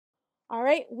All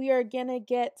right, we are gonna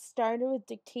get started with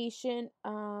dictation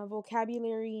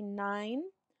vocabulary 9.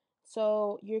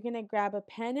 So you're gonna grab a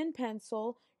pen and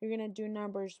pencil. You're gonna do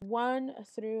numbers 1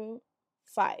 through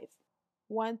 5.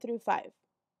 1 through 5.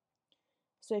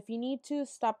 So if you need to,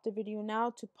 stop the video now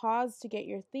to pause to get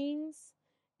your things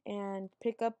and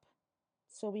pick up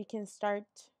so we can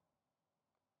start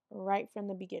right from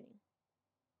the beginning.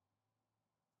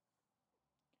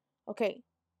 Okay,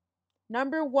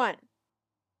 number 1.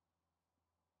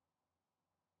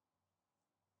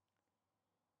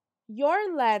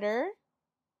 Your letter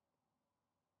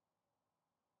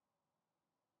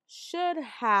should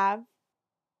have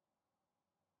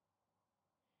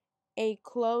a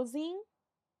closing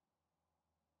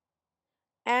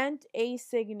and a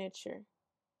signature.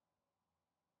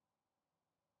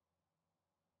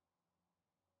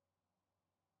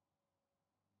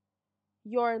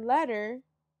 Your letter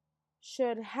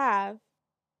should have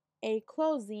a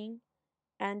closing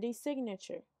and a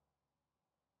signature.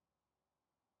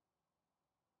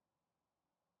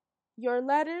 Your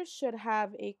letter should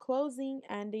have a closing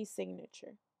and a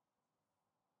signature.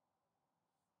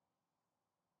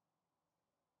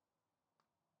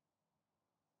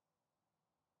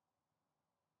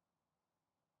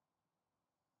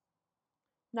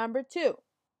 Number 2.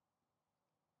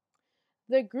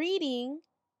 The greeting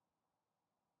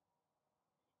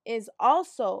is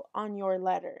also on your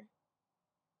letter.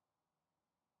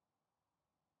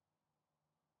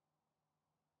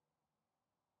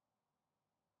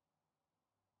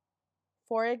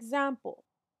 For example,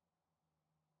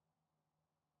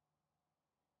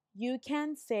 you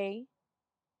can say,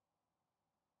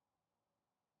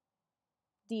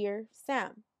 "Dear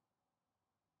Sam."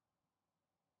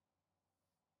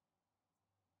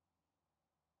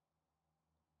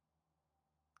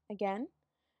 Again,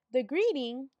 the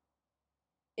greeting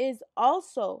is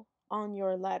also on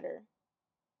your letter.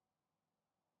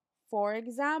 For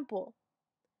example,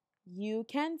 you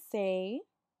can say,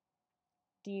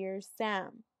 "Dear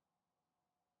Sam."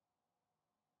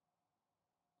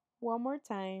 One more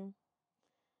time.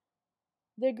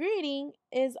 The greeting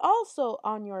is also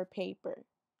on your paper.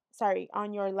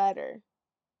 On your letter.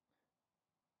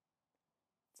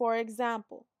 For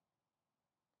example,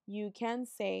 you can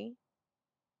say,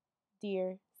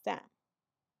 "Dear Sam."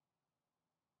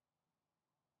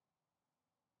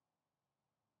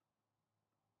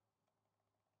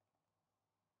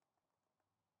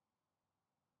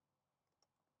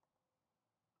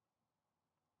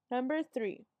 Number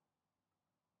 3.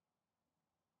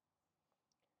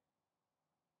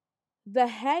 The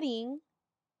heading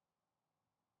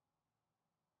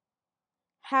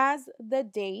has the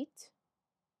date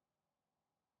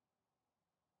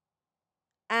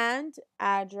and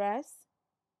address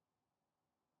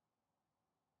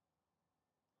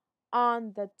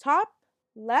on the top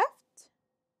left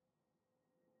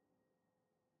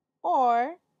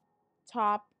or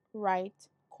top right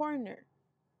corner.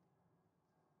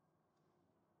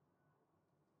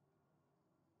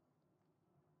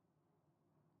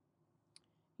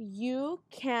 You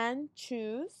can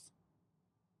choose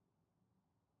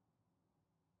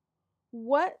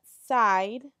what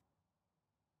side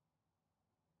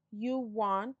you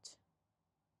want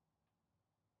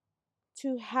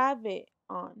to have it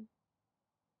on.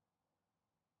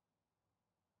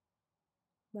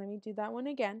 Let me do that one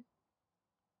again.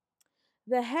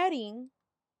 The heading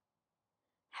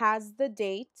has the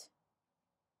date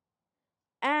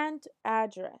and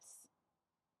address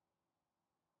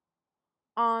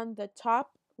on the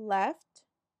top left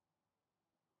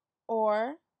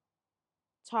or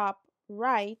top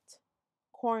right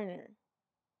corner.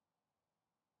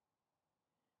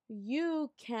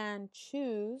 You can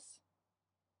choose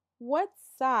what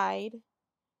side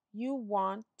you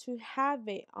want to have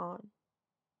it on.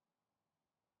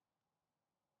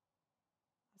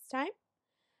 This time,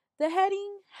 the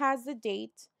heading has the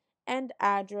date and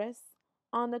address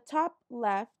on the top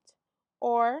left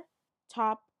or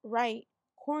top right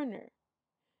corner.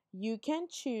 You can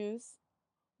choose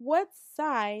what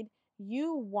side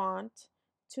you want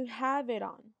to have it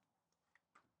on.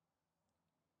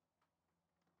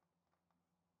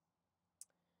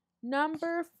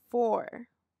 Number 4.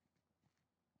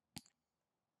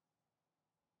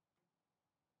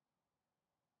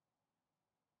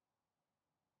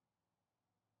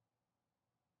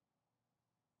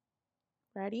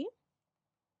 Ready?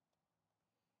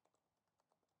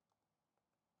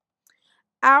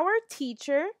 Our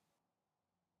teacher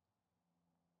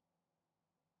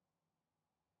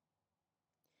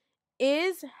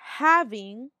is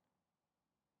having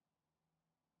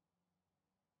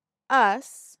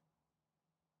us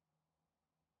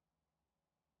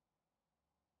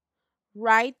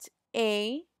Write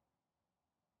a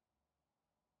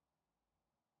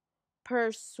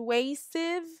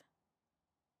persuasive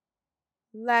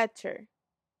letter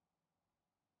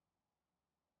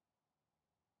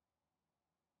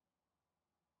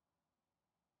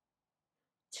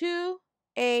to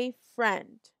a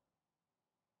friend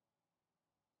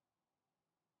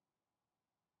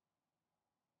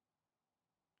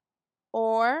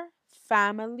or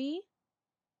family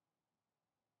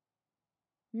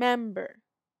member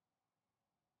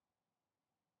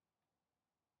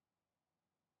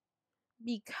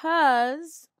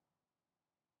because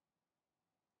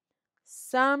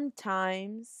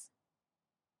sometimes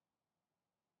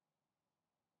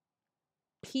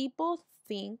people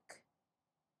think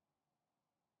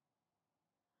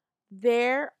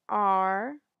there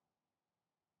are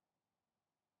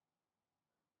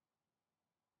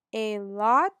a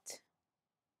lot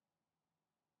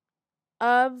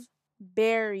of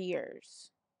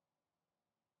barriers.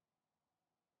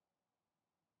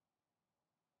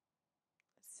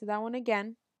 So that one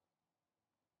again.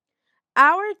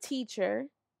 Our teacher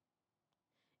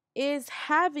is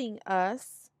having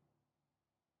us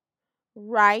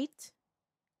write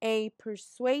a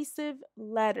persuasive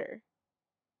letter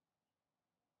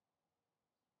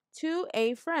to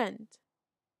a friend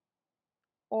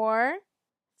or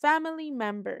family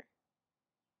member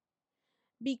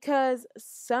because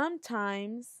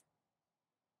sometimes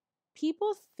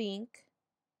people think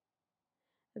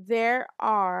there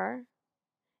are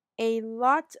a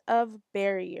lot of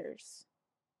barriers.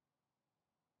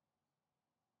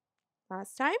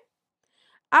 Last time,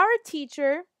 our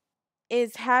teacher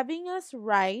is having us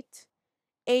write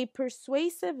a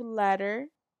persuasive letter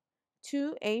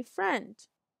to a friend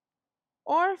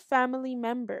or family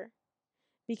member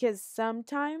because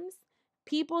sometimes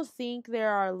people think there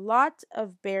are a lot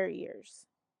of barriers.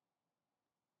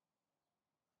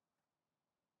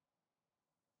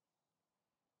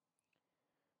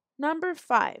 Number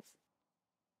 5.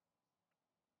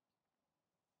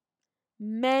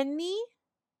 Many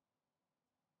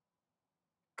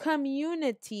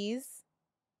communities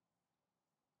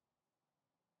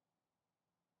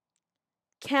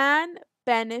can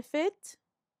benefit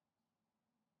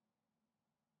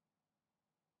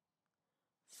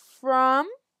from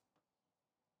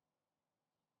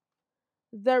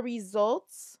the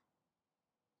results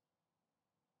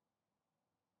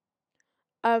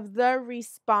of the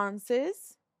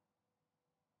responses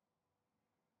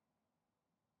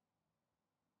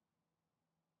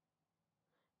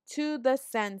to the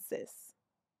census.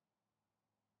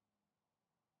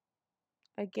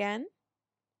 Again,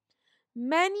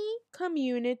 many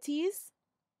communities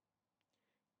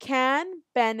can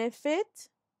benefit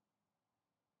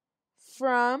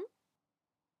from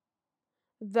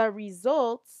the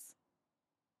results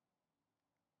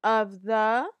of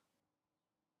the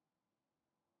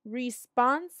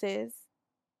responses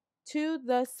to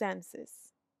the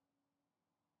census.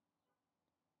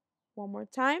 One more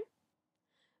time.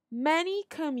 Many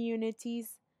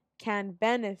communities can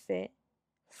benefit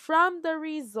from the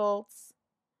results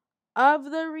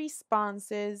of the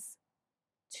responses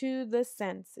to the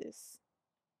census.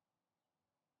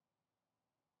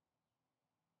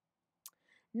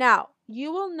 Now,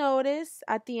 you will notice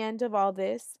at the end of all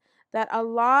this that a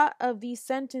lot of these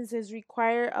sentences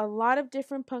require a lot of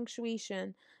different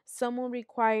punctuation. Some will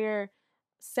require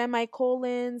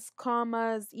semicolons,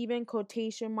 commas, even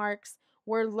quotation marks.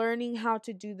 We're learning how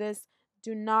to do this.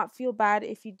 Do not feel bad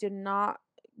if you did not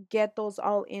get those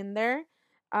all in there.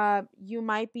 You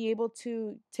might be able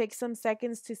to take some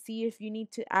seconds to see if you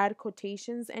need to add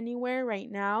quotations anywhere right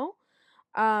now.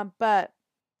 But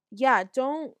yeah,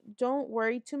 don't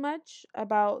worry too much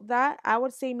about that. I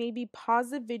would say maybe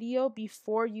pause the video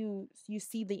before you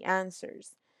see the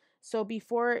answers. So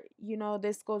before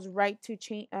this goes right to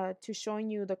to showing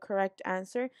you the correct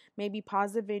answer, maybe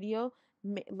pause the video,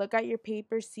 look at your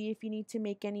paper, see if you need to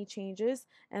make any changes,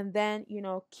 and then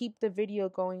keep the video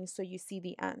going so you see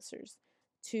the answers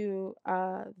to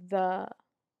the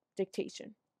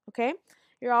dictation. Okay,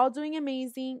 you're all doing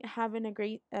amazing, having a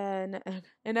great an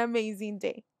amazing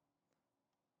day.